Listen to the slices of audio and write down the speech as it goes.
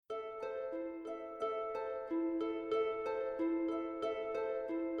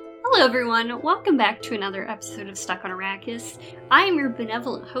Hello everyone, welcome back to another episode of Stuck on Arrakis. I am your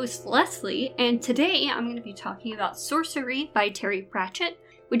benevolent host Leslie, and today I'm going to be talking about Sorcery by Terry Pratchett,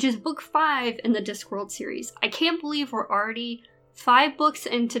 which is book 5 in the Discworld series. I can't believe we're already 5 books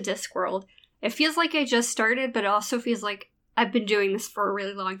into Discworld. It feels like I just started, but it also feels like I've been doing this for a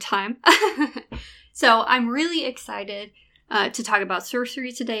really long time. So I'm really excited to talk about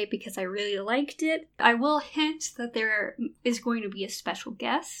Sorcery today because I really liked it. I will hint that there is going to be a special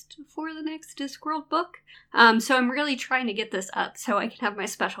guest for the next Discworld book. So I'm really trying to get this up so I can have my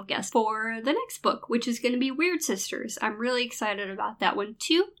special guest for the next book, which is going to be Weird Sisters. I'm really excited about that one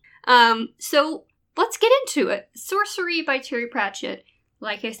too. So let's get into it. Sorcery by Terry Pratchett.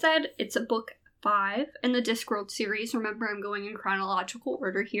 Like I said, it's a book 5 in the Discworld series. Remember, I'm going in chronological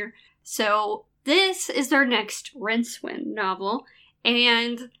order here. So this is their next Rincewind novel,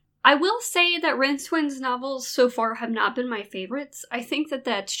 and I will say that Rincewind's novels so far have not been my favorites. I think that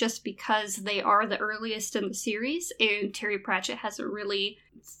that's just because they are the earliest in the series, and Terry Pratchett hasn't really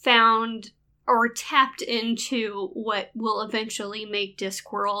found or tapped into what will eventually make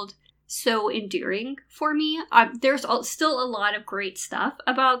Discworld so endearing for me. There's still a lot of great stuff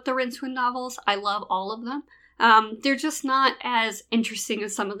about the Rincewind novels. I love all of them. They're just not as interesting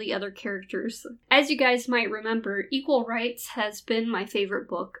as some of the other characters. As you guys might remember, Equal Rights has been my favorite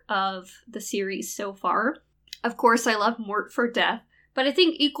book of the series so far. Of course, I love Mort for Death, but I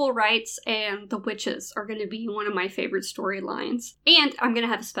think Equal Rights and The Witches are going to be one of my favorite storylines. And I'm going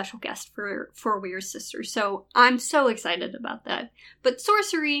to have a special guest for Weird Sisters, so I'm so excited about that. But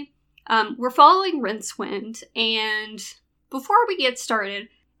Sorcery, we're following Rincewind, and before we get started,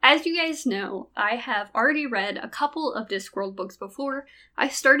 as you guys know, I have already read a couple of Discworld books before. I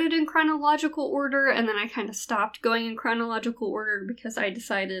started in chronological order, and then I kind of stopped going in chronological order because I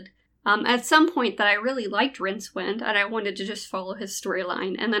decided at some point that I really liked Rincewind, and I wanted to just follow his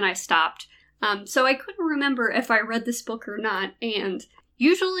storyline, and then I stopped. So I couldn't remember if I read this book or not, and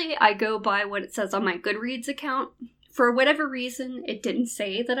usually I go by what it says on my Goodreads account. For whatever reason, it didn't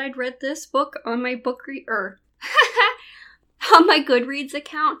say that I'd read this book on my on my Goodreads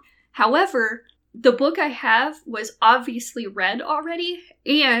account. However, the book I have was obviously read already,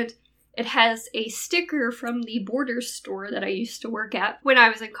 and it has a sticker from the Borders store that I used to work at when I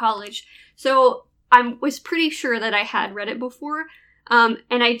was in college. So I was pretty sure that I had read it before, and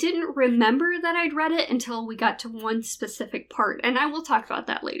I didn't remember that I'd read it until we got to one specific part, and I will talk about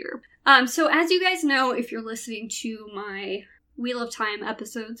that later. So as you guys know, if you're listening to my Wheel of Time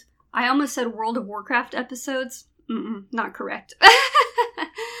episodes, I almost said World of Warcraft episodes. Not correct.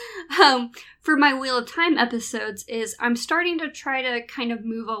 For my Wheel of Time episodes I'm starting to try to kind of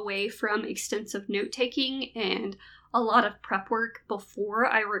move away from extensive note-taking and a lot of prep work before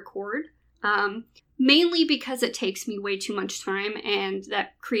I record. Mainly because it takes me way too much time and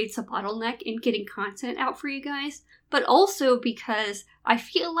that creates a bottleneck in getting content out for you guys. But also because I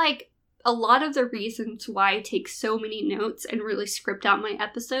feel like a lot of the reasons why I take so many notes and really script out my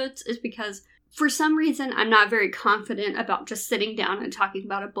episodes is because for some reason, I'm not very confident about just sitting down and talking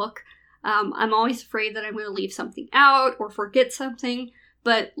about a book. I'm always afraid that I'm going to leave something out or forget something.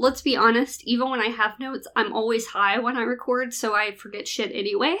 But let's be honest, even when I have notes, I'm always high when I record, so I forget shit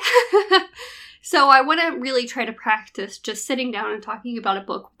anyway. So I want to really try to practice just sitting down and talking about a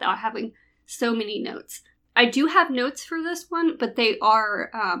book without having so many notes. I do have notes for this one, but they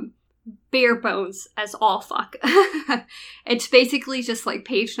are bare bones as all fuck. It's basically just like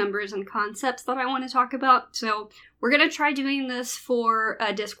page numbers and concepts that I want to talk about. So we're going to try doing this for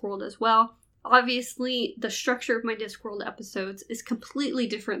Discworld as well. Obviously, the structure of my Discworld episodes is completely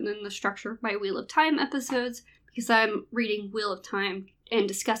different than the structure of my Wheel of Time episodes because I'm reading Wheel of Time and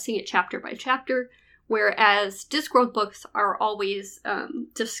discussing it chapter by chapter, whereas Discworld books are always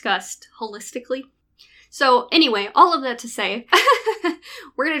discussed holistically. So anyway, all of that to say,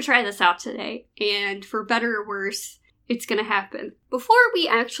 we're going to try this out today, and for better or worse, it's going to happen. Before we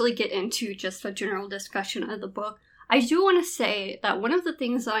actually get into just a general discussion of the book, I do want to say that one of the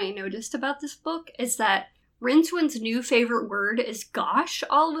things that I noticed about this book is that Rincewind's new favorite word is gosh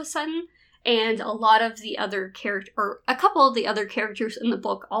all of a sudden, and a lot of the other a couple of the other characters in the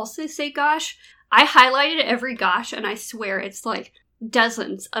book also say gosh. I highlighted every gosh, and I swear it's like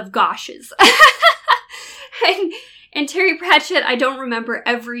dozens of goshes. And Terry Pratchett, I don't remember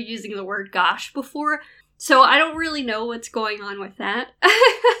ever using the word gosh before, so I don't really know what's going on with that.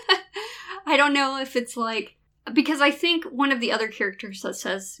 I don't know if it's like, because I think one of the other characters that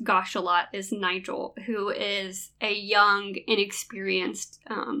says gosh a lot is Nigel, who is a young, inexperienced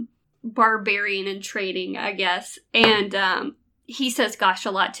barbarian in trading, I guess, and he says gosh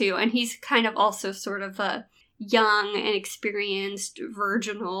a lot too, and he's kind of also sort of a young and experienced,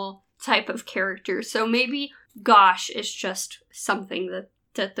 virginal type of character. So maybe gosh is just something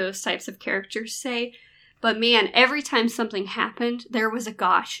that those types of characters say. But man, every time something happened, there was a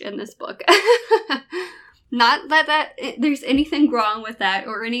gosh in this book. Not that there's anything wrong with that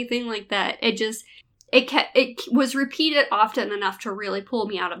or anything like that. It was repeated often enough to really pull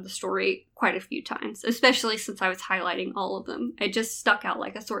me out of the story quite a few times, especially since I was highlighting all of them. It just stuck out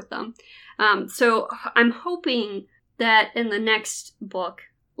like a sore thumb. So I'm hoping that in the next book,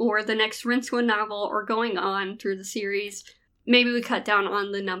 or the next Rincewind novel, or going on through the series, maybe we cut down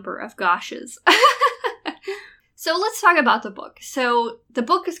on the number of goshes. So let's talk about the book. So the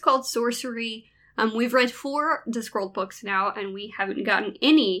book is called Sorcery. We've read 4 Discworld books now, and we haven't gotten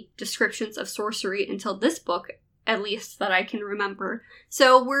any descriptions of sorcery until this book, at least that I can remember.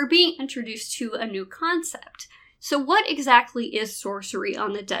 So we're being introduced to a new concept. So what exactly is sorcery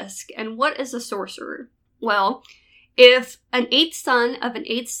on the disc, and what is a sorcerer? Well, if an 8th son of an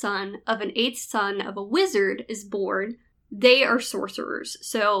 8th son of an 8th son of a wizard is born, they are sorcerers.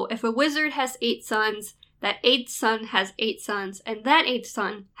 So if a wizard has 8 sons, that 8th son has 8 sons, and that 8th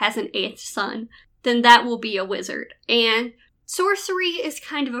son has an 8th son, then that will be a wizard. And sorcery is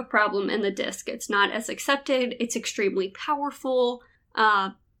kind of a problem in the disc. It's not as accepted. It's extremely powerful.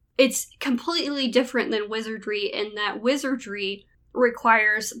 It's completely different than wizardry in that wizardry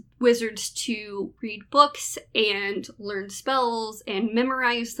requires wizards to read books and learn spells and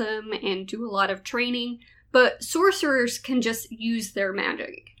memorize them and do a lot of training. But sorcerers can just use their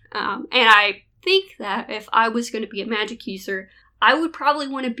magic. And I think that if I was going to be a magic user, I would probably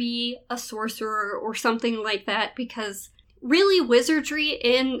want to be a sorcerer or something like that, because really wizardry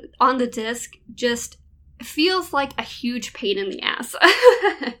on the disc just feels like a huge pain in the ass.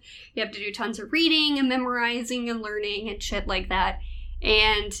 You have to do tons of reading and memorizing and learning and shit like that.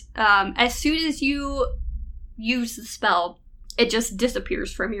 And as soon as you use the spell, it just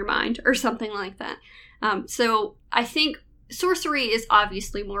disappears from your mind or something like that. So I think sorcery is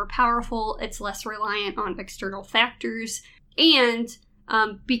obviously more powerful. It's less reliant on external factors. And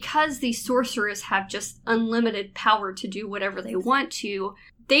because these sorcerers have just unlimited power to do whatever they want to,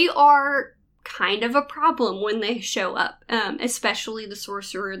 they are kind of a problem when they show up, especially the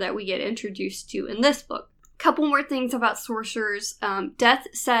sorcerer that we get introduced to in this book. Couple more things about sorcerers. Death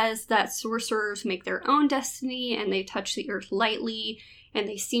says that sorcerers make their own destiny and they touch the earth lightly, and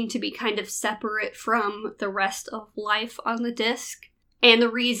they seem to be kind of separate from the rest of life on the disc. And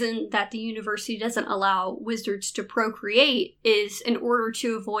the reason that the university doesn't allow wizards to procreate is in order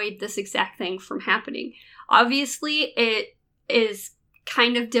to avoid this exact thing from happening. Obviously, it is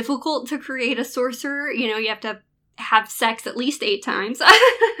kind of difficult to create a sorcerer. You know, you have to have sex at least 8 times.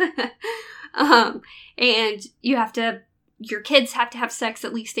 And your kids have to have sex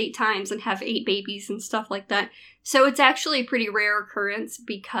at least 8 times and have 8 babies and stuff like that. So it's actually a pretty rare occurrence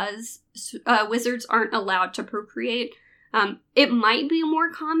because wizards aren't allowed to procreate. It might be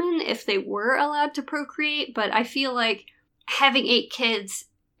more common if they were allowed to procreate, but I feel like having 8 kids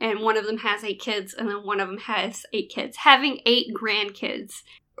and one of them has 8 kids and then one of them has 8 kids, having 8 grandkids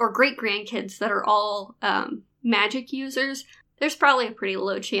or great-grandkids that are all magic users, there's probably a pretty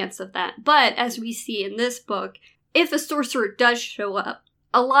low chance of that. But as we see in this book, if a sorcerer does show up,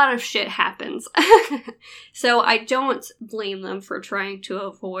 a lot of shit happens. So I don't blame them for trying to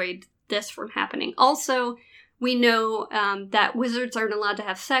avoid this from happening. Also, we know that wizards aren't allowed to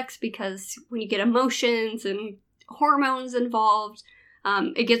have sex because when you get emotions and hormones involved,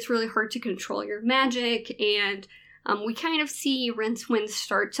 it gets really hard to control your magic, and we kind of see Rincewind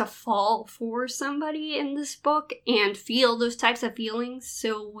start to fall for somebody in this book and feel those types of feelings,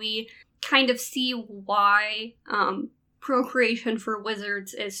 so we kind of see why procreation for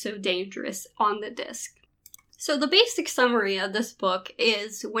wizards is so dangerous on the disc. So the basic summary of this book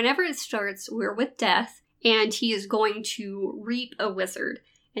is whenever it starts, we're with Death, and he is going to reap a wizard.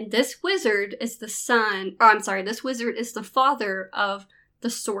 And this wizard is this wizard is the father of the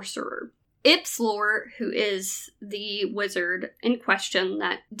sorcerer. Ipslore, who is the wizard in question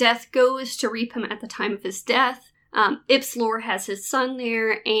that Death goes to reap him at the time of his death, Ipslore has his son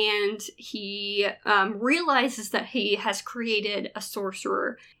there, and he realizes that he has created a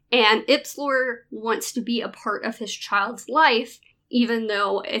sorcerer. And Ipslore wants to be a part of his child's life, even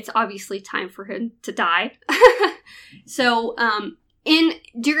though it's obviously time for him to die. So,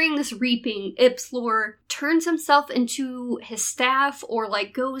 during this reaping, Ipslore turns himself into his staff, or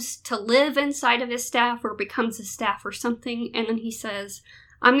goes to live inside of his staff, or becomes his staff or something, and then he says,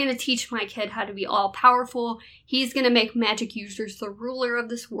 I'm going to teach my kid how to be all-powerful. He's going to make magic users the ruler of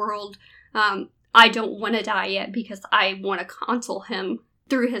this world. I don't want to die yet because I want to console him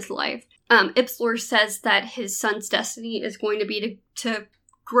through his life. Ipslor says that his son's destiny is going to be to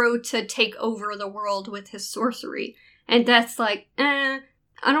grow to take over the world with his sorcery. And Death's like, I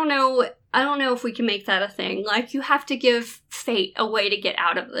don't know if we can make that a thing. Like, you have to give fate a way to get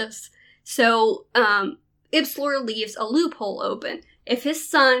out of this. So, Ipslor leaves a loophole open. If his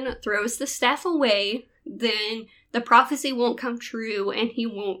son throws the staff away, then the prophecy won't come true and he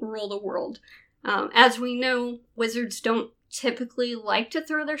won't rule the world. As we know, wizards don't typically like to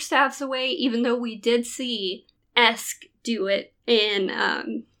throw their staffs away, even though we did see Esk do it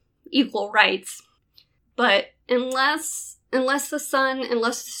in Equal Rights. But unless the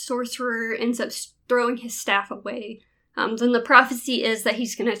sorcerer ends up throwing his staff away, then the prophecy is that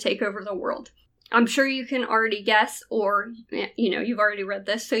he's going to take over the world. I'm sure you can already guess, or, you've already read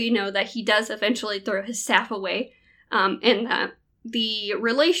this, so you know that he does eventually throw his staff away, and that the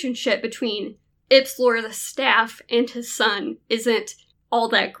relationship between Ipslor the staff and his son isn't all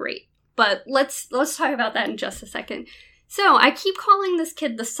that great. But let's talk about that in just a second. So, I keep calling this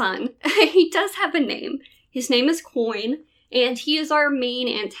kid the son. He does have a name. His name is Coin, and he is our main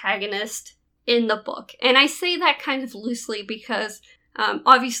antagonist in the book. And I say that kind of loosely because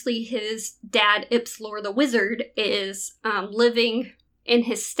obviously his dad, Ipslor the wizard, is living in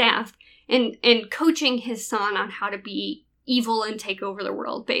his staff and coaching his son on how to be evil and take over the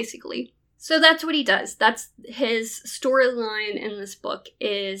world, basically. So that's what he does. That's his storyline in this book,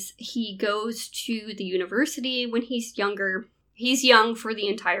 is he goes to the university when he's younger. He's young for the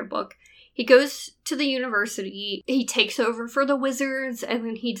entire book. He goes to the university, he takes over for the wizards, and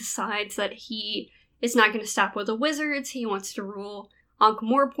then he decides that he is not going to stop with the wizards. He wants to rule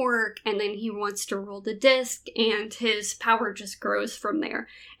Ankh-Morpork, and then he wants to rule the Disc, and his power just grows from there.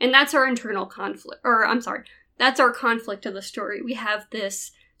 And that's our internal conflict, that's our conflict of the story. We have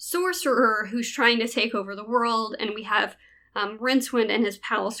this sorcerer who's trying to take over the world, and we have Rincewind and his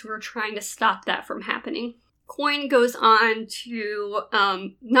palace who are trying to stop that from happening. Coin goes on to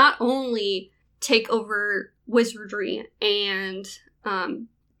not only take over wizardry and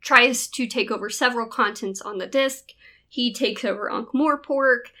tries to take over several continents on the Disc. He takes over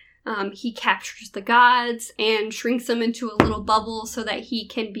Ankh-Morpork. He captures the gods and shrinks them into a little bubble so that he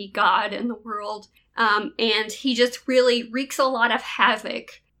can be God in the world. And he just really wreaks a lot of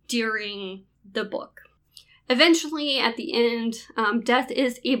havoc during the book. Eventually, at the end, Death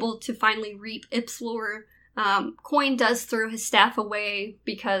is able to finally reap Ipslor. Coin does throw his staff away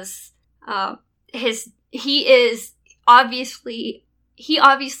because he obviously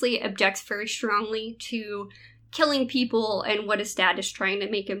objects very strongly to killing people and what his dad is trying to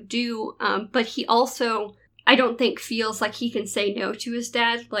make him do. But he also, I don't think, feels like he can say no to his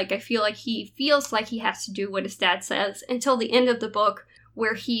dad. Like, I feel like he feels like he has to do what his dad says until the end of the book,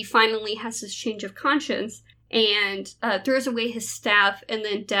 where he finally has this change of conscience and throws away his staff, and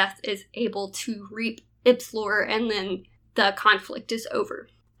then Death is able to reap Ipslor, and then the conflict is over.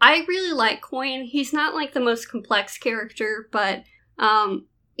 I really like Coin. He's not like the most complex character, but,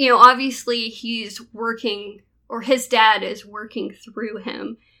 obviously he's working, or his dad is working through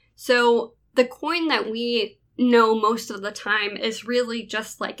him. So the Coin that we know most of the time is really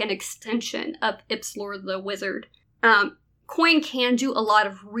just like an extension of Ipslor the wizard. Coin can do a lot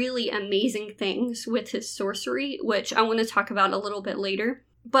of really amazing things with his sorcery, which I want to talk about a little bit later.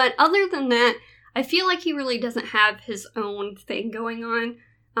 But other than that, I feel like he really doesn't have his own thing going on,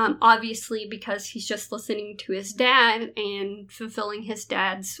 obviously because he's just listening to his dad and fulfilling his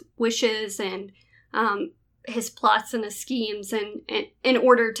dad's wishes and his plots and his schemes and in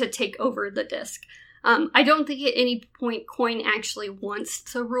order to take over the Disc. I don't think at any point Coin actually wants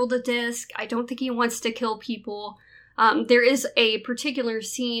to rule the Disc. I don't think he wants to kill people. There is a particular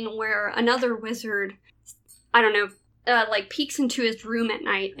scene where another wizard, peeks into his room at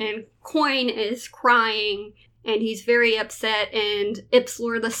night, and Coin is crying, and he's very upset, and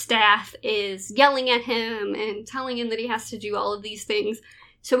Ipslor the staff is yelling at him and telling him that he has to do all of these things.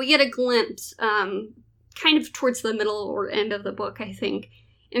 So we get a glimpse, kind of towards the middle or end of the book, I think,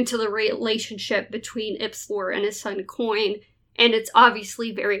 into the relationship between Ipslor and his son Coin, and it's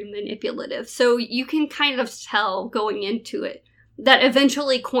obviously very manipulative. So you can kind of tell going into it that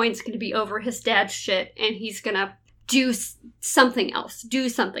eventually Coin's going to be over his dad's shit, and he's going to do something else, do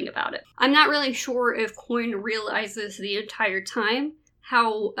something about it. I'm not really sure if Coin realizes the entire time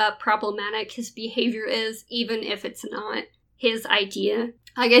how problematic his behavior is, even if it's not his idea.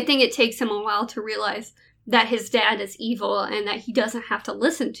 Like, I think it takes him a while to realize that his dad is evil and that he doesn't have to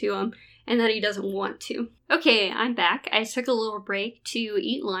listen to him and that he doesn't want to. Okay, I'm back. I took a little break to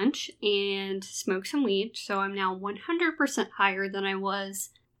eat lunch and smoke some weed, so I'm now 100% higher than I was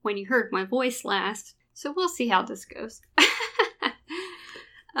when you heard my voice last. So we'll see how this goes.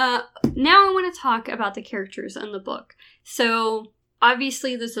 now I want to talk about the characters in the book. So,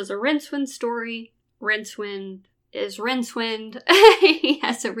 obviously, this is a Rincewind story. Rincewind is Rincewind. He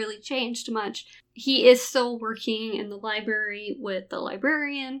hasn't really changed much. He is still working in the library with the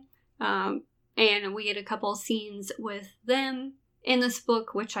librarian, and we get a couple scenes with them in this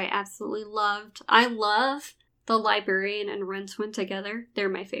book, which I absolutely loved. I love the librarian and Rincewind together. They're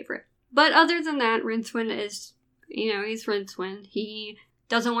my favorite. But other than that, Rincewind is, he's Rincewind. He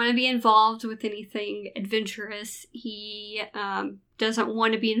doesn't want to be involved with anything adventurous. He doesn't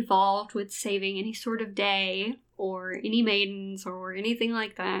want to be involved with saving any sort of day or any maidens or anything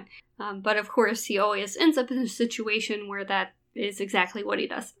like that. But of course, he always ends up in a situation where that is exactly what he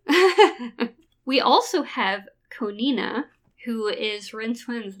does. We also have Konina, who is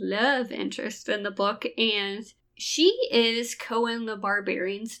Rincewind's love interest in the book, and she is Cohen the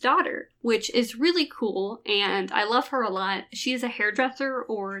Barbarian's daughter, which is really cool, and I love her a lot. She's a hairdresser,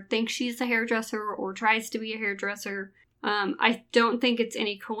 or thinks she's a hairdresser, or tries to be a hairdresser. I don't think it's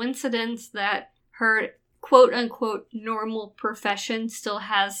any coincidence that her quote-unquote normal profession still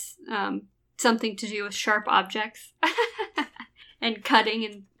has something to do with sharp objects and cutting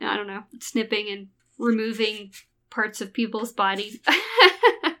and, I don't know, snipping and removing parts of people's bodies.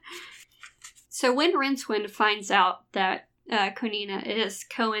 So when Rincewind finds out that Konina is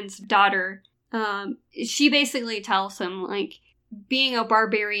Cohen's daughter, she basically tells him, like, being a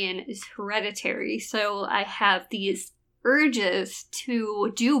barbarian is hereditary, so I have these urges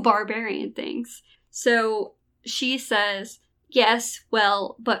to do barbarian things. So she says, yes,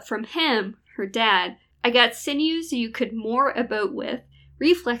 well, but from him, her dad, I got sinews you could moor a boat with,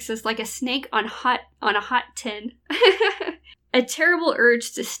 reflexes like a snake on a hot tin, a terrible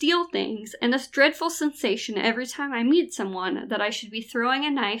urge to steal things, and this dreadful sensation every time I meet someone that I should be throwing a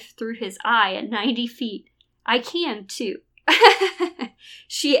knife through his eye at 90 feet. I can, too.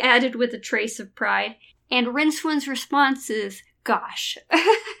 She added with a trace of pride, and Rincewind's response is, gosh.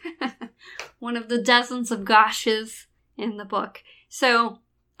 One of the dozens of goshes in the book. So,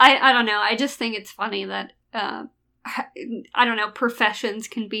 I don't know, I just think it's funny that, professions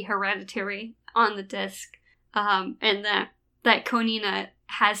can be hereditary on the disc, and that Konina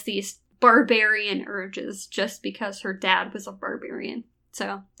has these barbarian urges just because her dad was a barbarian.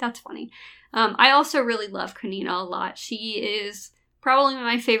 So, that's funny. I also really love Konina a lot. She is probably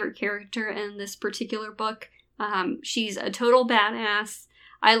my favorite character in this particular book. She's a total badass.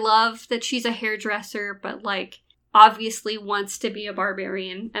 I love that she's a hairdresser, but, like, obviously wants to be a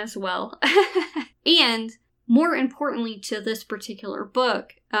barbarian as well. And more importantly to this particular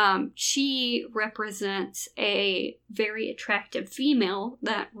book, she represents a very attractive female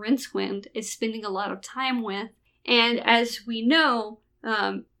that Rincewind is spending a lot of time with. And as we know,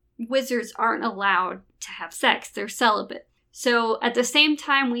 wizards aren't allowed to have sex. They're celibate. So at the same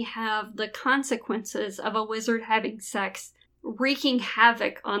time, we have the consequences of a wizard having sex wreaking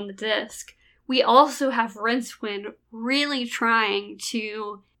havoc on the disc. We also have Rincewind really trying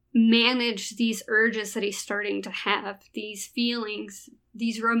to manage these urges that he's starting to have, these feelings,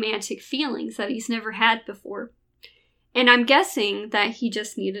 these romantic feelings that he's never had before. And I'm guessing that he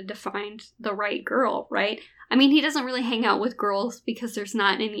just needed to find the right girl, right? I mean, he doesn't really hang out with girls because there's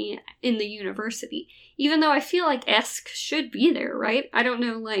not any in the university. Even though I feel like Esk should be there, right? I don't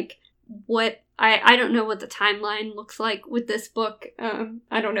know, like, I don't know what the timeline looks like with this book.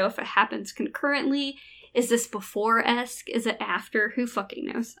 I don't know if it happens concurrently. Is this before Esk? Is it after? Who fucking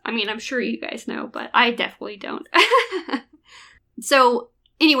knows? I mean, I'm sure you guys know, but I definitely don't. So,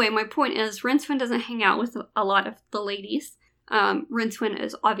 anyway, my point is, Rincewind doesn't hang out with a lot of the ladies. Rincewind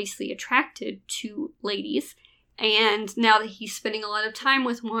is obviously attracted to ladies, and now that he's spending a lot of time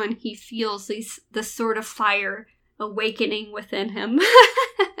with one, he feels this sort of fire awakening within him.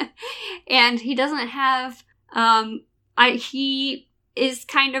 And he doesn't have, he is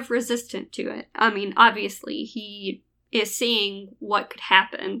kind of resistant to it. I mean, obviously, he is seeing what could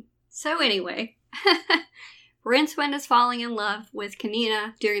happen. So anyway, Rincewind is falling in love with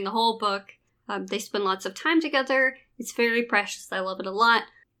Konina during the whole book. They spend lots of time together. It's very precious. I love it a lot.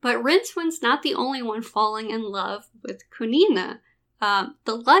 But Rincewind's not the only one falling in love with Konina.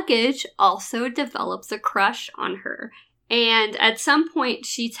 The luggage also develops a crush on her. And at some point,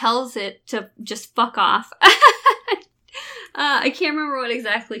 she tells it to just fuck off. I can't remember what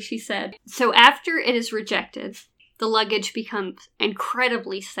exactly she said. So after it is rejected, the luggage becomes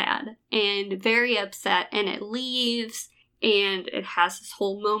incredibly sad and very upset, and it leaves, and it has this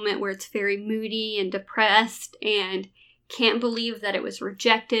whole moment where it's very moody and depressed and can't believe that it was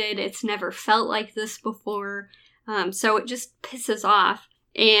rejected. It's never felt like this before. So it just pisses off,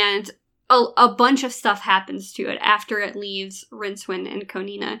 and a bunch of stuff happens to it after it leaves Rincewind and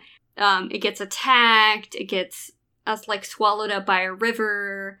Konina. it gets attacked, it gets swallowed up by a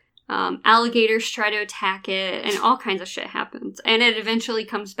river, alligators try to attack it, and all kinds of shit happens. And it eventually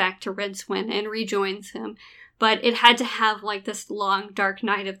comes back to Rincewind and rejoins him. But it had to have, this long, dark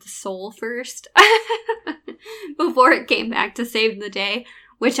night of the soul first before it came back to save the day,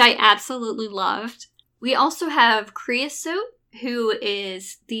 which I absolutely loved. We also have Creosote, who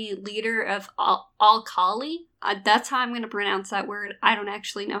is the leader of Alkali. That's how I'm going to pronounce that word. I don't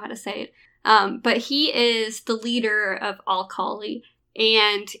actually know how to say it. But he is the leader of Alkali,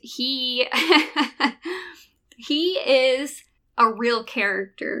 and he is a real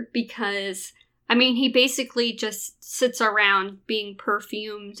character because, he basically just sits around being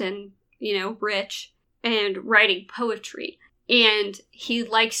perfumed and, rich and writing poetry. And he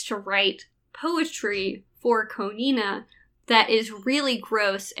likes to write poetry for Konina that is really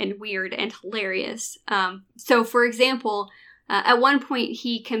gross and weird and hilarious. So, for example, at one point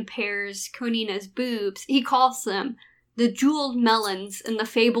he compares Konina's boobs. He calls them the jeweled melons in the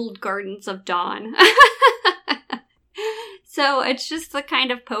fabled gardens of dawn. So it's just the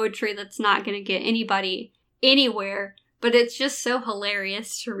kind of poetry that's not going to get anybody anywhere, but it's just so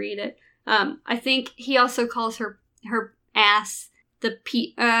hilarious to read it. I think he also calls her ass the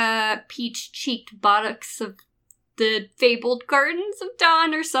peach-cheeked buttocks of the fabled gardens of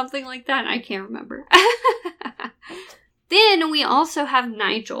dawn or something like that. I can't remember. Then we also have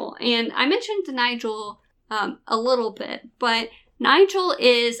Nigel, and I mentioned Nigel a little bit, but Nigel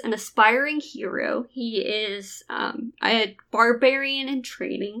is an aspiring hero. He is a barbarian in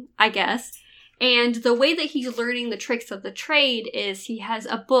training, I guess. And the way that he's learning the tricks of the trade is he has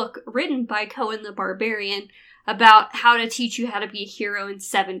a book written by Cohen the Barbarian about how to teach you how to be a hero in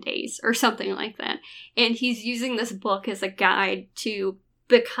 7 days or something like that. And he's using this book as a guide to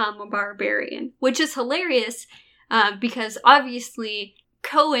become a barbarian, which is hilarious because obviously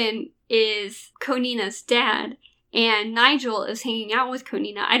Cohen is Konina's dad. And Nigel is hanging out with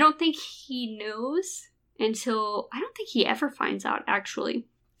Konina. I don't think he knows I don't think he ever finds out, actually.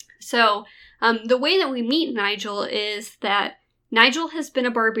 So, the way that we meet Nigel is that Nigel has been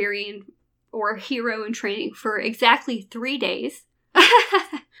a barbarian or hero in training for exactly 3 days.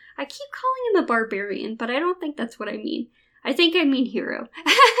 I keep calling him a barbarian, but I don't think that's what I mean. I think I mean hero.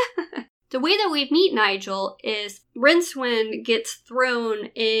 The way that we meet Nigel is Rincewind gets thrown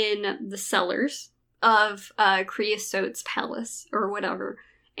in the cellars of Creosote's palace or whatever,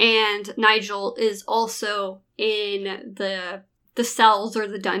 and Nigel is also in the cells or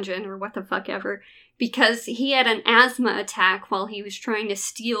the dungeon or what the fuck ever because he had an asthma attack while he was trying to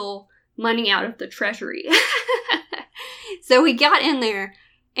steal money out of the treasury. So he got in there,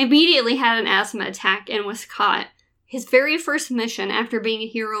 immediately had an asthma attack, and was caught. His very first mission after being a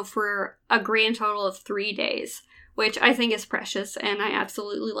hero for a grand total of 3 days, which I think is precious, and I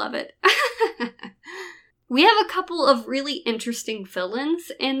absolutely love it. We have a couple of really interesting villains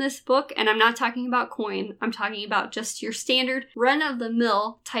in this book, and I'm not talking about Coin. I'm talking about just your standard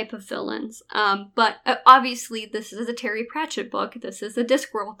run-of-the-mill type of villains. But obviously, this is a Terry Pratchett book. This is a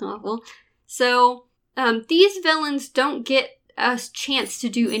Discworld novel. So, these villains don't get a chance to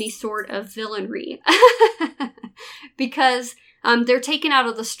do any sort of villainry. Because they're taken out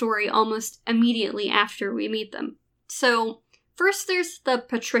of the story almost immediately after we meet them. So, first, there's the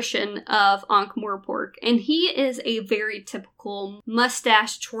Patrician of Ankh-Morpork, and he is a very typical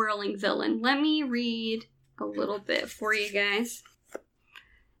mustache-twirling villain. Let me read a little bit for you guys.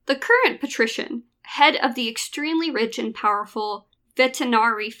 The current Patrician, head of the extremely rich and powerful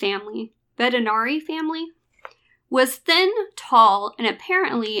Vetinari family, was thin, tall, and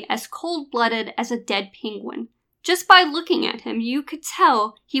apparently as cold-blooded as a dead penguin. Just by looking at him, you could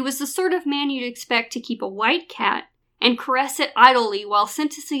tell he was the sort of man you'd expect to keep a white cat and caress it idly while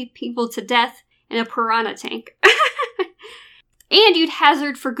sentencing people to death in a piranha tank. And you'd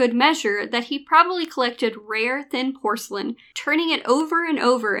hazard for good measure that he probably collected rare, thin porcelain, turning it over and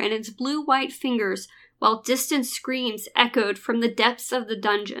over in its blue-white fingers while distant screams echoed from the depths of the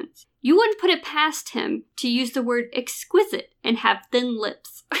dungeons. You wouldn't put it past him to use the word exquisite and have thin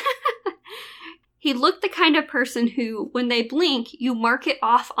lips. He looked the kind of person who, when they blink, you mark it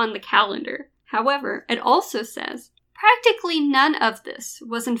off on the calendar. However, it also says, practically none of this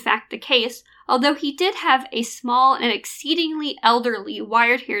was in fact the case, although he did have a small and exceedingly elderly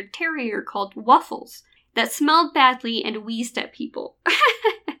wire-haired terrier called Waffles that smelled badly and wheezed at people.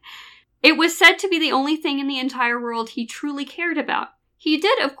 It was said to be the only thing in the entire world he truly cared about. He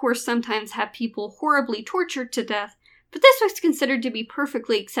did, of course, sometimes have people horribly tortured to death, but this was considered to be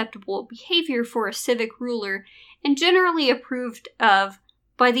perfectly acceptable behavior for a civic ruler and generally approved of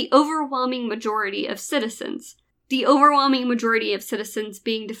by the overwhelming majority of citizens. the overwhelming majority of citizens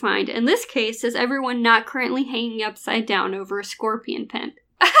being defined in this case as everyone not currently hanging upside down over a scorpion pen.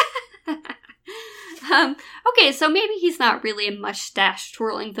 Okay, so maybe he's not really a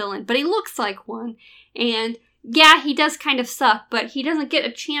mustache-twirling villain, but he looks like one. And yeah, he does kind of suck, but he doesn't get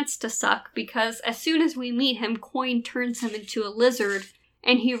a chance to suck because as soon as we meet him, Coin turns him into a lizard,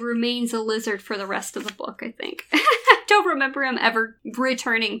 and he remains a lizard for the rest of the book, I think. I don't remember him ever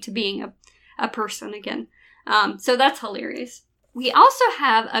returning to being a person again. So that's hilarious. We also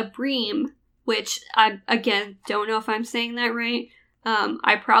have a Bream, which I, again, don't know if I'm saying that right.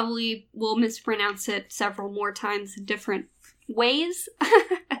 I probably will mispronounce it several more times in different ways.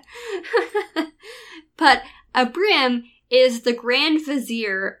 But Abrim is the Grand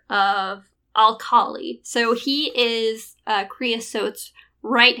Vizier of Alkali. So he is Creosote's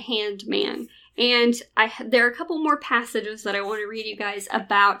right-hand man. And there are a couple more passages that I want to read you guys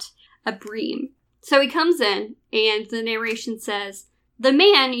about Abrim. So he comes in, and the narration says, "The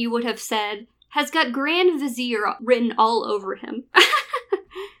man, you would have said, has got Grand Vizier written all over him.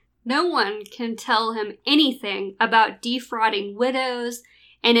 No one can tell him anything about defrauding widows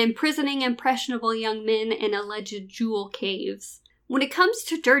and imprisoning impressionable young men in alleged jewel caves. When it comes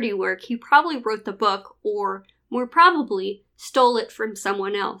to dirty work, he probably wrote the book, or, more probably, stole it from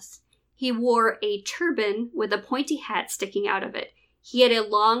someone else. He wore a turban with a pointy hat sticking out of it. He had a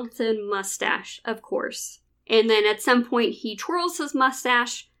long, thin mustache, of course. And then at some point he twirls his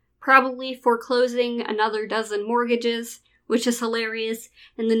mustache, probably foreclosing another dozen mortgages, which is hilarious.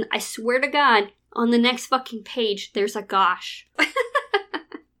 And then I swear to God, on the next fucking page, there's a gosh."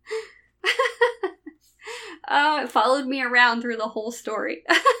 It followed me around through the whole story.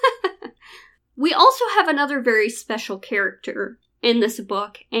 We also have another very special character in this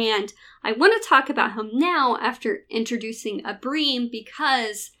book, and I want to talk about him now after introducing Abrim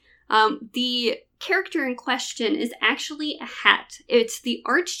because the character in question is actually a hat. It's the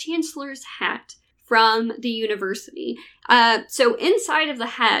Arch-Chancellor's hat from the university. So inside of the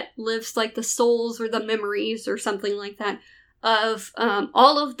hat lives like the souls or the memories or something like that of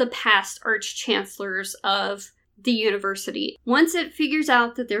all of the past Arch-Chancellors of the university. Once it figures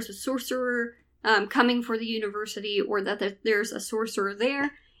out that there's a sorcerer coming for the university or that there's a sorcerer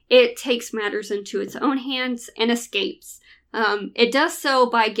there, it takes matters into its own hands and escapes. It does so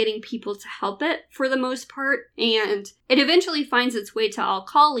by getting people to help it for the most part, and it eventually finds its way to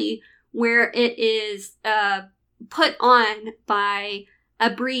Alkali, where it is put on by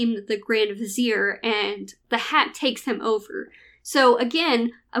Abrim, the Grand Vizier, and the hat takes him over. So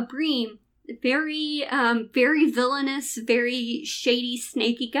again, Abrim, very villainous, very shady,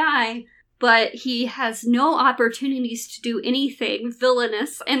 snaky guy, but he has no opportunities to do anything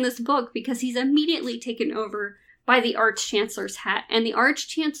villainous in this book because he's immediately taken over by the Arch-Chancellor's hat. And the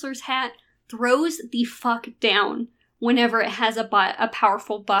Arch-Chancellor's hat throws the fuck down whenever it has a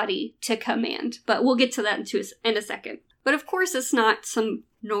powerful body to command. But we'll get to that in a second. But of course it's not some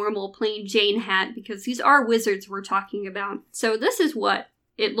normal plain Jane hat because these are wizards we're talking about. So this is what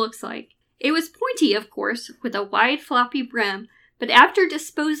it looks like. It was pointy, of course, with a wide floppy brim, but after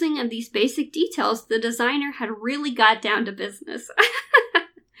disposing of these basic details, the designer had really got down to business.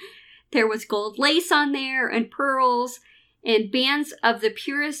 There was gold lace on there, and pearls, and bands of the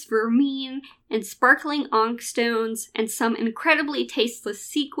purest vermilion, and sparkling onk stones, and some incredibly tasteless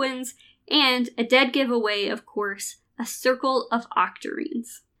sequins, and a dead giveaway, of course, a circle of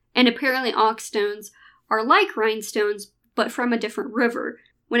octarines. And apparently onk stones are like rhinestones, but from a different river.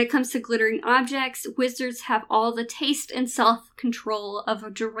 When it comes to glittering objects, wizards have all the taste and self-control of a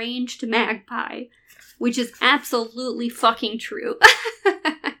deranged magpie, which is absolutely fucking true.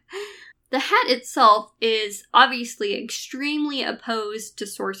 The hat itself is obviously extremely opposed to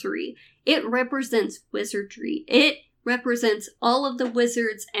sorcery. It represents wizardry. It represents all of the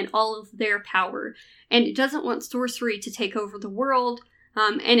wizards and all of their power. And it doesn't want sorcery to take over the world.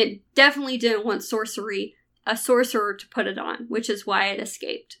 And it definitely didn't want a sorcerer to put it on, which is why it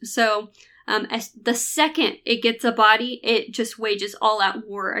escaped. So as the second it gets a body, it just wages all-out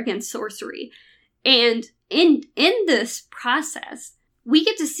war against sorcery. And in this process, we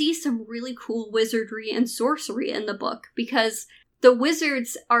get to see some really cool wizardry and sorcery in the book because the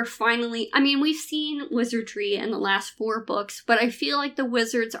wizards are finally, I mean, we've seen wizardry in the last 4 books, but I feel like the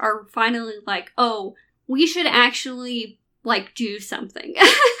wizards are finally like, oh, we should actually, do something.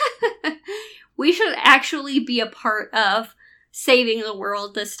 We should actually be a part of saving the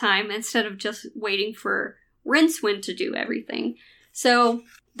world this time instead of just waiting for Rincewind to do everything. So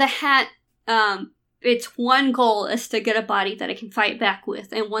the hat, its one goal is to get a body that it can fight back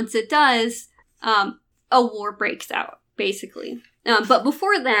with. And once it does, a war breaks out, basically. But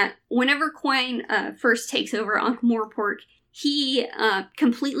before that, whenever Coin first takes over Ankh-Morpork, he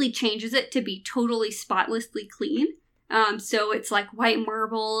completely changes it to be totally spotlessly clean. So it's like white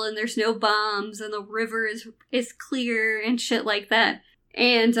marble, and there's no bums, and the river is clear and shit like that.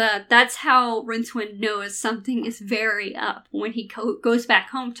 And that's how Rincewind knows something is very up when he goes back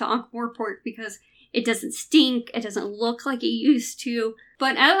home to Ankh-Morpork, because it doesn't stink, it doesn't look like it used to.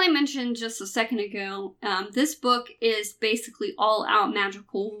 But as I mentioned just a second ago, this book is basically all-out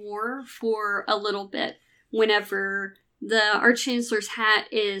magical war for a little bit. Whenever the Archchancellor's Hat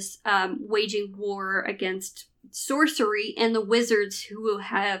is waging war against sorcery and the wizards who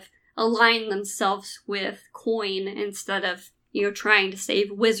have aligned themselves with Coin instead of, trying to save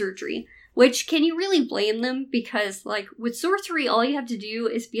wizardry. Which, can you really blame them? Because, with sorcery, all you have to do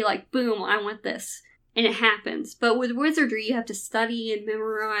is be like, boom, I want this. And it happens. But with wizardry, you have to study and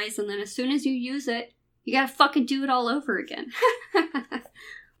memorize, and then as soon as you use it, you gotta fucking do it all over again.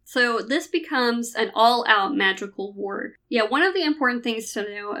 So this becomes an all-out magical war. Yeah, one of the important things to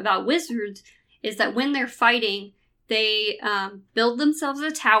know about wizards is that when they're fighting, they build themselves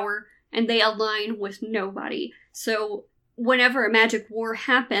a tower, and they align with nobody. So whenever a magic war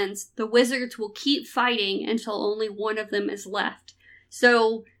happens, the wizards will keep fighting until only one of them is left.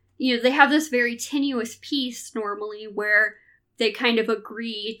 So, they have this very tenuous peace normally where they kind of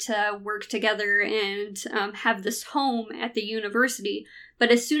agree to work together and have this home at the university.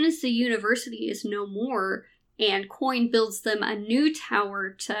 But as soon as the university is no more and Coin builds them a new tower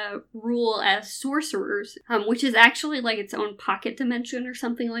to rule as sorcerers, which is actually like its own pocket dimension or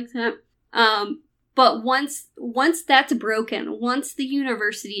something like that. But once that's broken, once the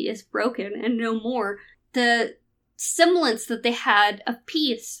university is broken and no more, the semblance that they had of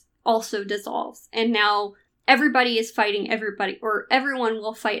peace also dissolves. And now everybody is fighting everybody, or everyone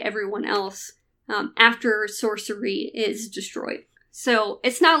will fight everyone else after sorcery is destroyed. So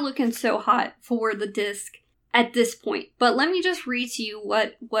it's not looking so hot for the disc at this point. But let me just read to you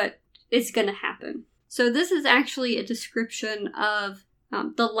what is going to happen. So this is actually a description of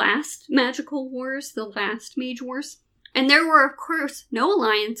the last magical wars, the last mage wars. And there were, of course, no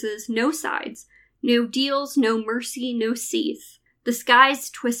alliances, no sides, no deals, no mercy, no cease. The skies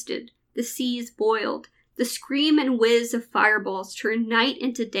twisted, the seas boiled, the scream and whiz of fireballs turned night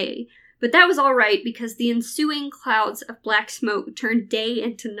into day. But that was all right, because the ensuing clouds of black smoke turned day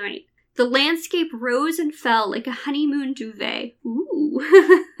into night. The landscape rose and fell like a honeymoon duvet. Ooh.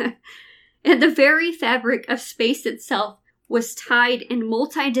 And the very fabric of space itself was tied in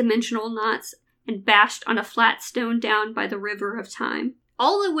multi-dimensional knots and bashed on a flat stone down by the river of time.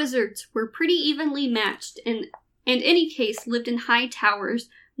 All the wizards were pretty evenly matched and in any case lived in high towers,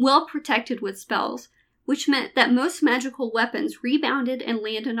 well protected with spells, which meant that most magical weapons rebounded and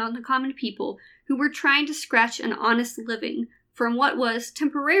landed on the common people who were trying to scratch an honest living from what was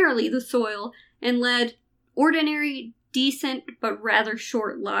temporarily the soil and led ordinary, decent, but rather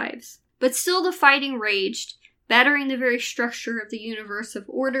short lives. But still the fighting raged, battering the very structure of the universe of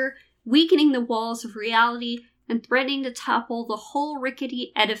order, weakening the walls of reality, and threatening to topple the whole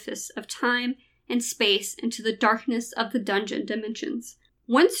rickety edifice of time and space into the darkness of the dungeon dimensions.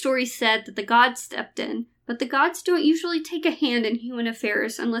 One story said that the gods stepped in, but the gods don't usually take a hand in human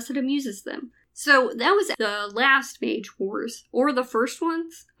affairs unless it amuses them. So that was the last Mage Wars, or the first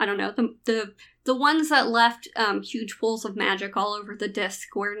ones. I don't know, the ones that left huge pools of magic all over the disc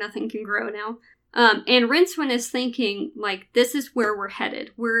where nothing can grow now. And Rincewind is thinking, this is where we're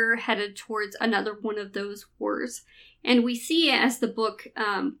headed. We're headed towards another one of those wars. And we see as the book,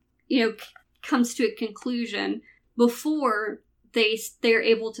 comes to a conclusion before they're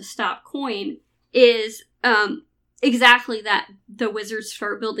able to stop Coin is exactly that. The wizards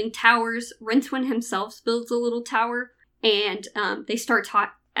start building towers. Rincewind himself builds a little tower, and they start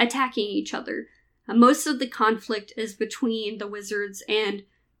attacking each other. Most of the conflict is between the wizards and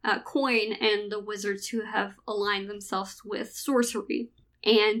Coin and the wizards who have aligned themselves with sorcery.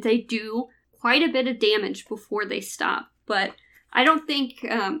 And they do quite a bit of damage before they stop. But I don't think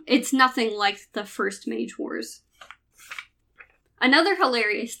it's nothing like the first Mage Wars. Another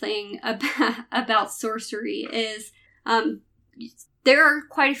hilarious thing about sorcery is there are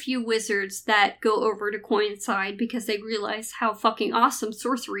quite a few wizards that go over to Coin's side because they realize how fucking awesome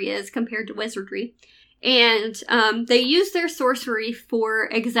sorcery is compared to wizardry. And they use their sorcery for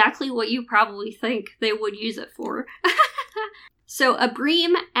exactly what you probably think they would use it for. So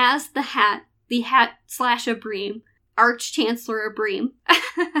Abreem as the hat / Abreem, Archchancellor Abreem,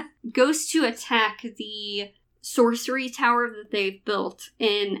 goes to attack the sorcery tower that they've built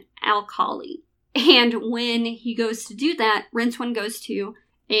in Alkali. And when he goes to do that, Rincewind goes too,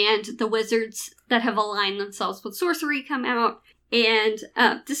 and the wizards that have aligned themselves with sorcery come out. And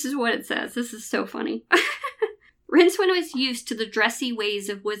this is what it says. This is so funny. Rincewind was used to the dressy ways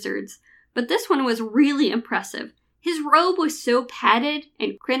of wizards, but this one was really impressive. His robe was so padded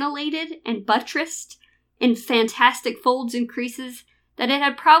and crenellated and buttressed in fantastic folds and creases that it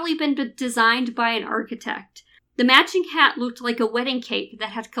had probably been designed by an architect. The matching hat looked like a wedding cake that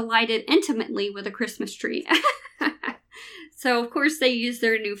had collided intimately with a Christmas tree. So, of course, they used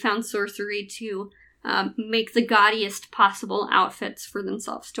their newfound sorcery to make the gaudiest possible outfits for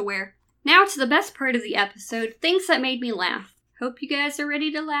themselves to wear. Now to the best part of the episode, things that made me laugh. Hope you guys are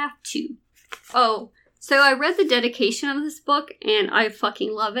ready to laugh too. Oh, so I read the dedication of this book, and I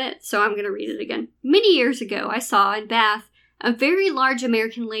fucking love it, so I'm going to read it again. Many years ago, I saw in Bath a very large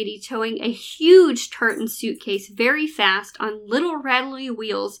American lady towing a huge tartan suitcase very fast on little rattly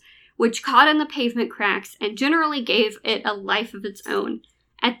wheels, which caught in the pavement cracks and generally gave it a life of its own.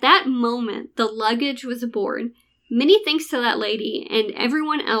 At that moment, the luggage was born. Many thanks to that lady and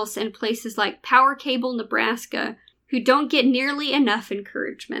everyone else in places like Power Cable, Nebraska, who don't get nearly enough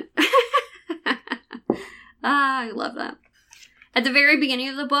encouragement. I love that. At the very beginning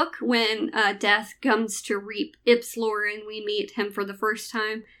of the book, when Death comes to reap Ipslore and we meet him for the first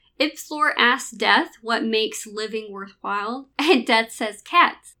time, Ipslore asks Death what makes living worthwhile, and Death says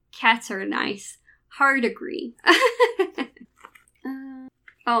cats. Cats are nice. Hard agree.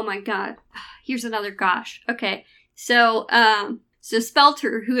 Oh my god. Here's another gosh. Okay. So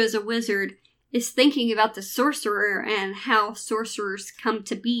Spelter, who is a wizard, is thinking about the sorcerer and how sorcerers come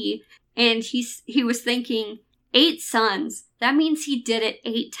to be. And he was thinking, 8 sons. That means he did it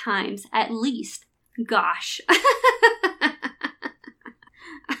 8 times, at least. Gosh.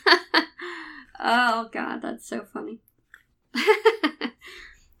 Oh god, that's so funny.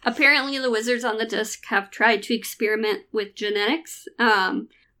 Apparently the wizards on the disc have tried to experiment with genetics,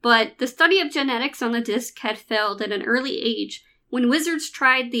 but the study of genetics on the disc had failed at an early age when wizards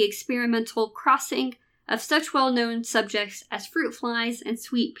tried the experimental crossing of such well-known subjects as fruit flies and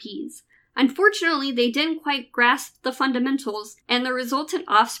sweet peas. Unfortunately, they didn't quite grasp the fundamentals, and the resultant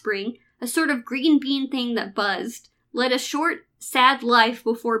offspring, a sort of green bean thing that buzzed, led a short, sad life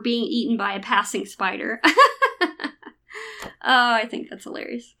before being eaten by a passing spider. Oh, I think that's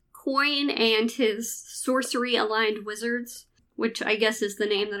hilarious. Coin and his sorcery-aligned wizards, which I guess is the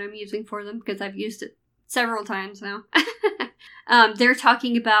name that I'm using for them because I've used it several times now. They're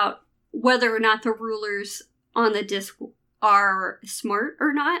talking about whether or not the rulers on the disc are smart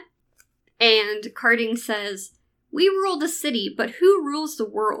or not. And Carding says, "We rule the city, but who rules the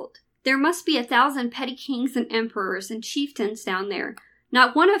world? There must be 1,000 petty kings and emperors and chieftains down there,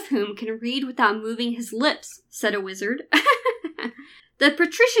 not one of whom can read without moving his lips," said a wizard. "The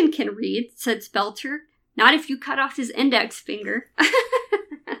patrician can read," said Spelter. "Not if you cut off his index finger."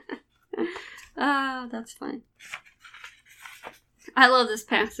 Oh, that's fun. I love this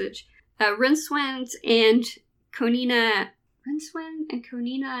passage. Rincewind and Konina,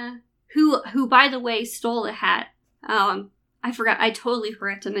 who by the way stole the hat. I totally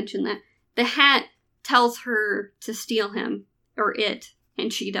forgot to mention that. The hat tells her to steal him, or it,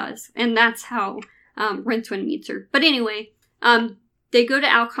 and she does. And that's how Rincewind meets her. But anyway, they go to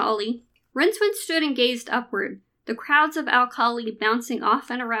Alkali. Rincewind stood and gazed upward, the crowds of Alkali bouncing off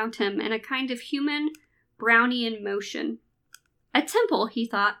and around him in a kind of human, Brownian motion. A temple, he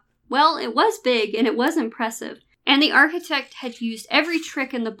thought. Well, it was big and it was impressive, and the architect had used every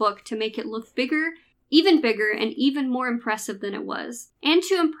trick in the book to make it look bigger, and even more impressive than it was. And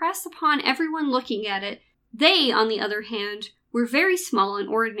to impress upon everyone looking at it, they, on the other hand, were very small and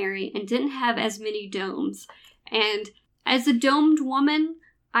ordinary and didn't have as many domes. And as a domed woman,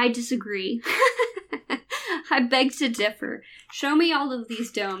 I disagree. I beg to differ. Show me all of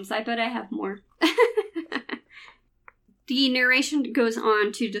these domes. I bet I have more. The narration goes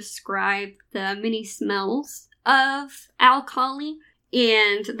on to describe the many smells of Alkali,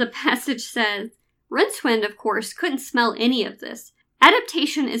 and the passage says, "Rincewind, of course, couldn't smell any of this.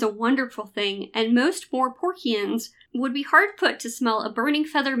 Adaptation is a wonderful thing, and most Morporkians would be hard put to smell a burning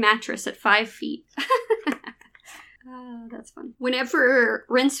feather mattress at 5 feet. Oh, that's fun. Whenever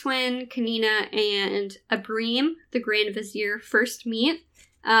Rincewind, Konina, and Abrim, the Grand Vizier, first meet,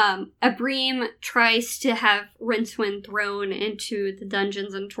 Abrim tries to have Rincewind thrown into the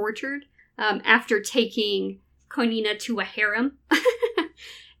dungeons and tortured after taking Konina to a harem.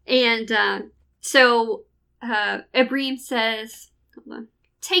 And so Abrim says, hold on,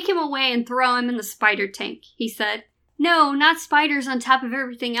 "Take him away and throw him in the spider tank," he said. "No, not spiders on top of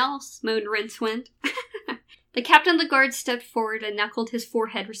everything else," moaned Rincewind. The captain of the guard stepped forward and knuckled his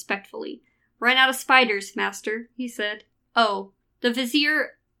forehead respectfully. "Run out of spiders, master," he said. "Oh." The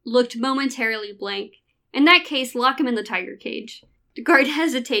vizier looked momentarily blank. In that case, lock him in the tiger cage. The guard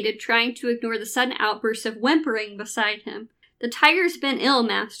hesitated, trying to ignore the sudden outburst of whimpering beside him. The tiger's been ill,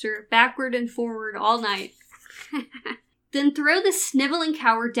 master, backward and forward all night. Then throw the sniveling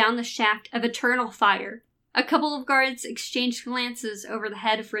coward down the shaft of eternal fire. A couple of guards exchanged glances over the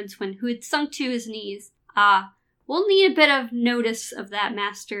head of Rincewind, who had sunk to his knees. Ah, we'll need a bit of notice of that,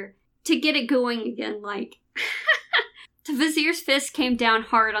 master, to get it going again, like. The vizier's fist came down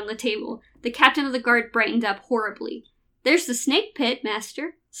hard on the table. The captain of the guard brightened up horribly. There's the snake pit,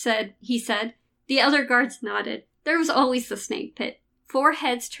 master, he said. The other guards nodded. There was always the snake pit. 4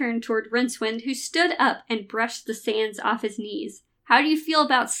 heads turned toward Rincewind, who stood up and brushed the sands off his knees. How do you feel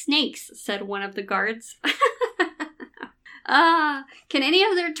about snakes? Said one of the guards. Can any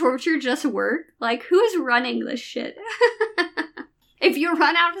other torture just work? Like, who is running this shit? If you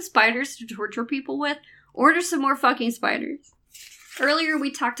run out of spiders to torture people with, order some more fucking spiders. Earlier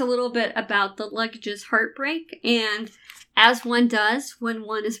we talked a little bit about the luggage's heartbreak, and as one does when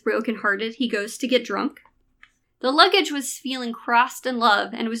one is brokenhearted, he goes to get drunk. The luggage was feeling crossed in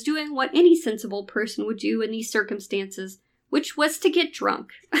love and was doing what any sensible person would do in these circumstances, which was to get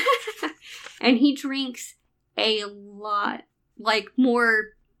drunk. And he drinks a lot. Like,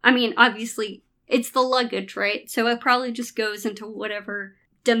 more, I mean, obviously, it's the luggage, right? So it probably just goes into whatever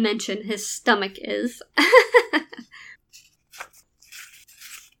dimension his stomach is.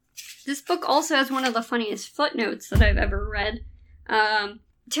 This book also has one of the funniest footnotes that I've ever read.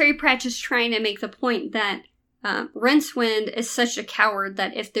 Terry Pratchett's trying to make the point that Rincewind is such a coward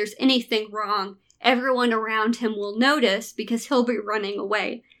that if there's anything wrong, everyone around him will notice because he'll be running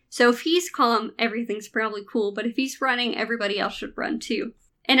away. So if he's calm, everything's probably cool, but if he's running, everybody else should run too.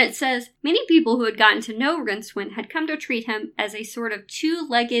 And it says, many people who had gotten to know Rincewind had come to treat him as a sort of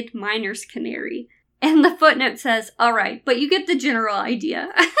 2-legged miner's canary. And the footnote says, alright, but you get the general idea.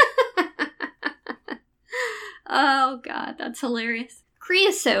 Oh god, that's hilarious.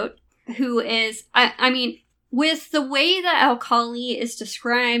 Creosote, who is, I mean, with the way that alkali is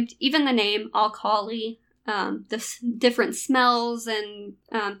described, even the name alkali, the different smells and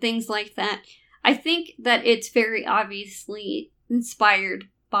things like that, I think that it's very obviously inspired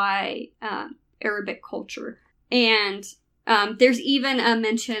by Arabic culture. And there's even a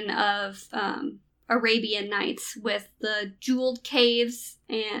mention of Arabian Nights with the jeweled caves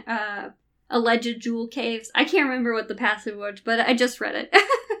and alleged jewel caves. I can't remember what the passage was, but I just read it.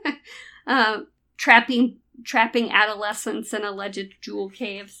 Trapping adolescents in alleged jewel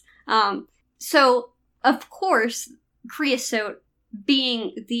caves. So, of course, Creosote,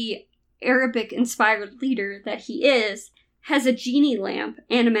 being the Arabic-inspired leader that he is, has a genie lamp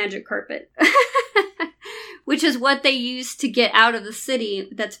and a magic carpet. Which is what they use to get out of the city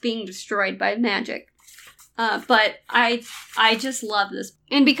that's being destroyed by magic. But I just love this.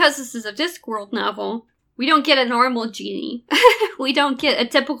 And because this is a Discworld novel, we don't get a normal genie. We don't get a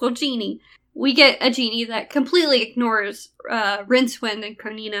typical genie. We get a genie that completely ignores Rincewind and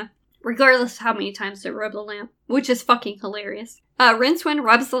Konina, regardless of how many times they rub the lamp, which is fucking hilarious. Rincewind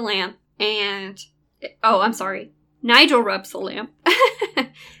rubs the lamp, and... Oh, I'm sorry. Nigel rubs the lamp.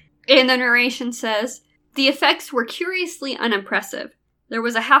 And the narration says, the effects were curiously unimpressive. There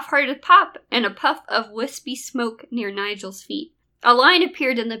was a half-hearted pop and a puff of wispy smoke near Nigel's feet. A line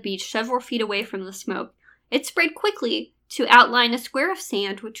appeared in the beach several feet away from the smoke. It spread quickly to outline a square of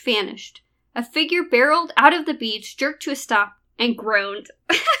sand which vanished. A figure barreled out of the beach, jerked to a stop, and groaned.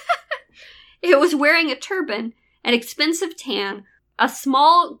 It was wearing a turban, an expensive tan, a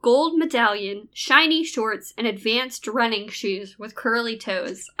small gold medallion, shiny shorts, and advanced running shoes with curly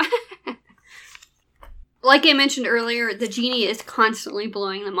toes. Like I mentioned earlier, the genie is constantly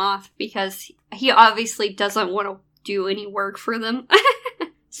blowing them off because he obviously doesn't want to do any work for them.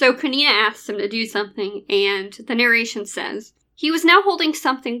 So Konina asks him to do something, and the narration says, he was now holding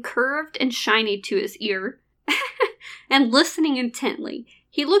something curved and shiny to his ear, and listening intently.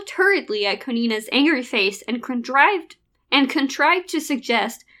 He looked hurriedly at Konina's angry face and contrived to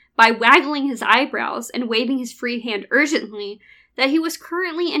suggest, by waggling his eyebrows and waving his free hand urgently, that he was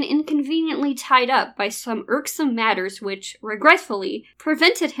currently and inconveniently tied up by some irksome matters which, regretfully,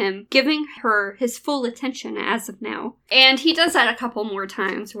 prevented him giving her his full attention as of now. And he does that a couple more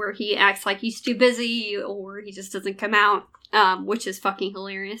times, where he acts like he's too busy, or he just doesn't come out, which is fucking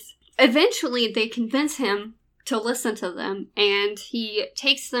hilarious. Eventually, they convince him to listen to them, and he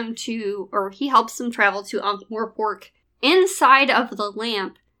takes them to, or he helps them travel to Ankh-Morpork, inside of the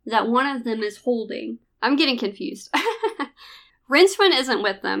lamp that one of them is holding. I'm getting confused. Rincewind isn't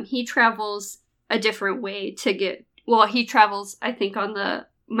with them. He travels a different way to get... Well, he travels, I think, on the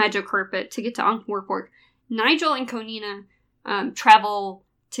magic carpet to get to Ankh-Morpork. Nigel and Konina travel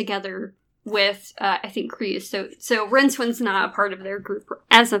together with, I think, Kryze. So Rincewind's not a part of their group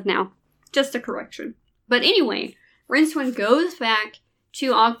as of now. Just a correction. But anyway, Rincewind goes back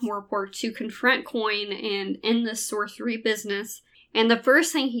to Ankh-Morpork to confront Coin and end the sorcery business. And the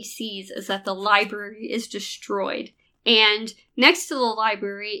first thing he sees is that the library is destroyed. And next to the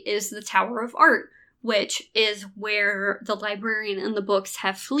library is the Tower of Art, which is where the librarian and the books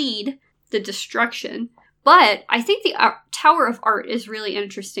have fled the destruction. But I think the Tower of Art is really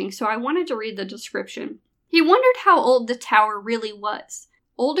interesting, so I wanted to read the description. He wondered how old the tower really was.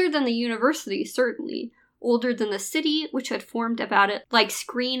 Older than the university, certainly. Older than the city, which had formed about it like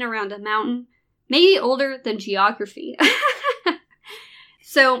screen around a mountain. Maybe older than geography.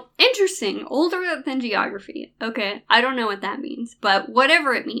 So, interesting. Older than geography. Okay, I don't know what that means, but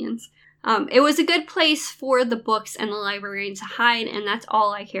whatever it means. It was a good place for the books and the librarian to hide, and that's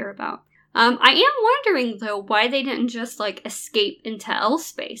all I care about. I am wondering, though, why they didn't just, like, escape into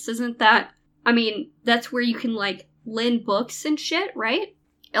L-Space. Isn't that... I mean, that's where you can, like, lend books and shit, right?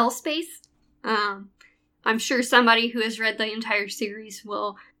 L-Space? I'm sure somebody who has read the entire series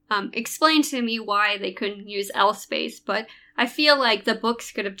will explain to me why they couldn't use L-Space, but I feel like the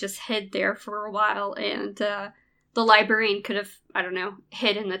books could have just hid there for a while, and the librarian could have, I don't know,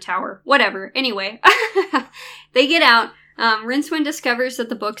 hid in the tower. Whatever. Anyway, they get out. Rincewind discovers that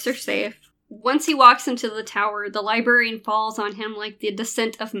the books are safe. Once he walks into the tower, the librarian falls on him like the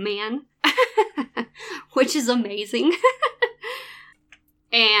descent of man, which is amazing.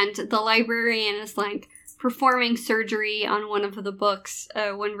 And the librarian is like performing surgery on one of the books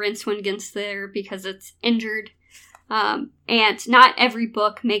when Rincewind gets there because it's injured. And not every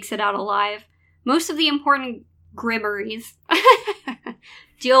book makes it out alive. Most of the important grimoires,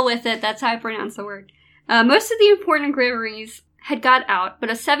 deal with it, that's how I pronounce the word. Most of the important grimoires had got out, but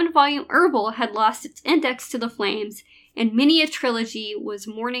a 7-volume herbal had lost its index to the flames, and many a trilogy was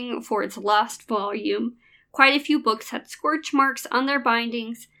mourning for its lost volume. Quite a few books had scorch marks on their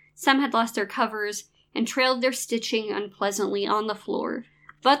bindings, some had lost their covers, and trailed their stitching unpleasantly on the floor.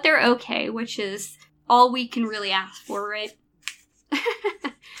 But they're okay, which is all we can really ask for, right?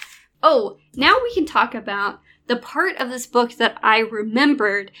 Oh, now we can talk about the part of this book that I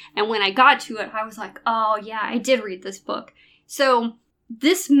remembered, and when I got to it, I was like, oh yeah, I did read this book. So,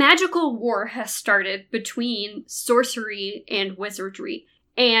 this magical war has started between sorcery and wizardry.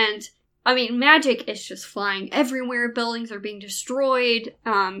 And, I mean, magic is just flying everywhere, buildings are being destroyed,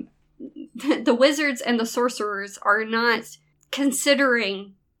 the wizards and the sorcerers are not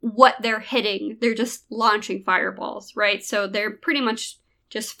considering what they're hitting, they're just launching fireballs, right? So they're pretty much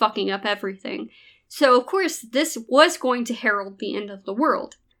just fucking up everything. So, of course, this was going to herald the end of the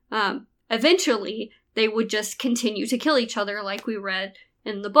world. Eventually, they would just continue to kill each other like we read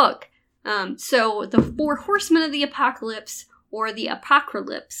in the book. So, the 4 horsemen of the apocalypse, or the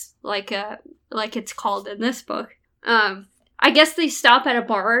apocalypse, like it's called in this book, I guess they stop at a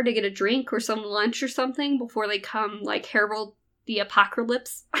bar to get a drink or some lunch or something before they come, like, herald the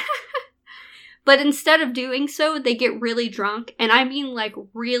apocalypse. But instead of doing so, they get really drunk, and I mean, like,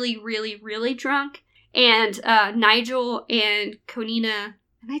 really, really, really drunk. And Nigel and Konina,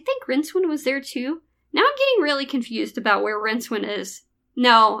 and I think Rincewind was there too. Now I'm getting really confused about where Rincewind is.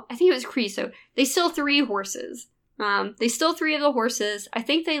 No, I think it was Kryze. They steal 3 horses. They steal 3 of the horses. I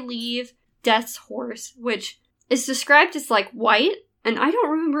think they leave Death's horse, which is described as, like, white. And I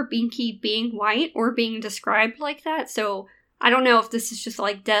don't remember Binky being white or being described like that. So I don't know if this is just,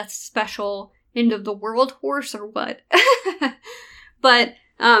 like, Death's special end of the world horse or what. But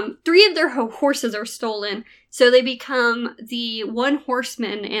 3 of their horses are stolen. So they become the 1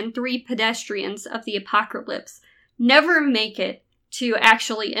 horseman and 3 pedestrians of the apocalypse. Never make it to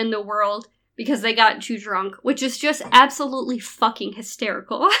actually end the world because they got too drunk, which is just absolutely fucking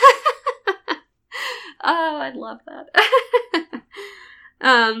hysterical. Oh, I love that.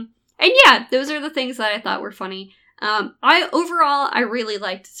 And yeah, those are the things that I thought were funny. I really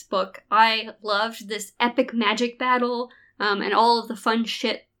liked this book. I loved this epic magic battle, and all of the fun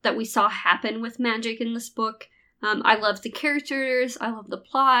shit that we saw happen with magic in this book. I loved the characters, I loved the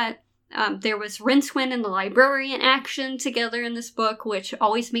plot. There was Rincewind and the librarian action together in this book, which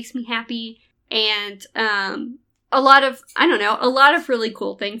always makes me happy. And, a lot of really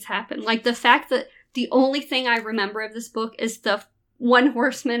cool things happen. Like the fact that the only thing I remember of this book is the 1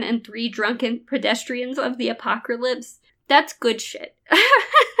 horseman and 3 drunken pedestrians of the apocalypse. That's good shit.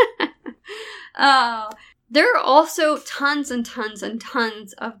 There are also tons and tons and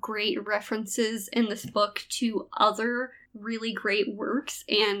tons of great references in this book to other really great works,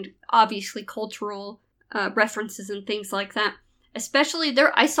 and obviously cultural references and things like that. Especially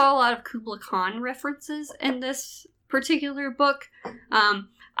I saw a lot of Kubla Khan references in this particular book.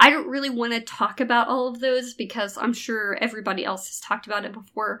 I don't really want to talk about all of those because I'm sure everybody else has talked about it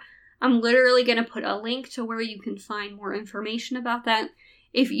before. I'm literally going to put a link to where you can find more information about that.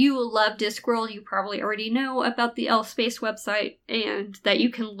 If you love Discworld, you probably already know about the L-Space website and that you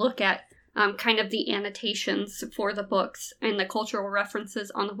can look at kind of the annotations for the books and the cultural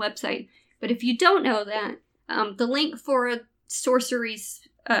references on the website. But if you don't know that, the link for Sorcery's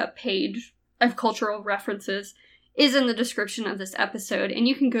page of cultural references is in the description of this episode, and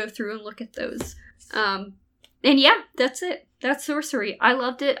you can go through and look at those. And yeah, that's it. That's Sorcery. I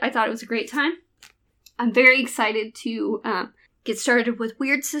loved it. I thought it was a great time. I'm very excited to get started with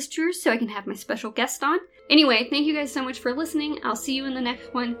Weird Sisters so I can have my special guest on. Anyway, thank you guys so much for listening. I'll see you in the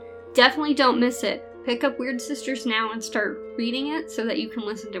next one. Definitely don't miss it. Pick up Weird Sisters now and start reading it so that you can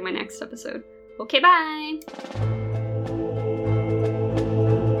listen to my next episode. Okay, bye!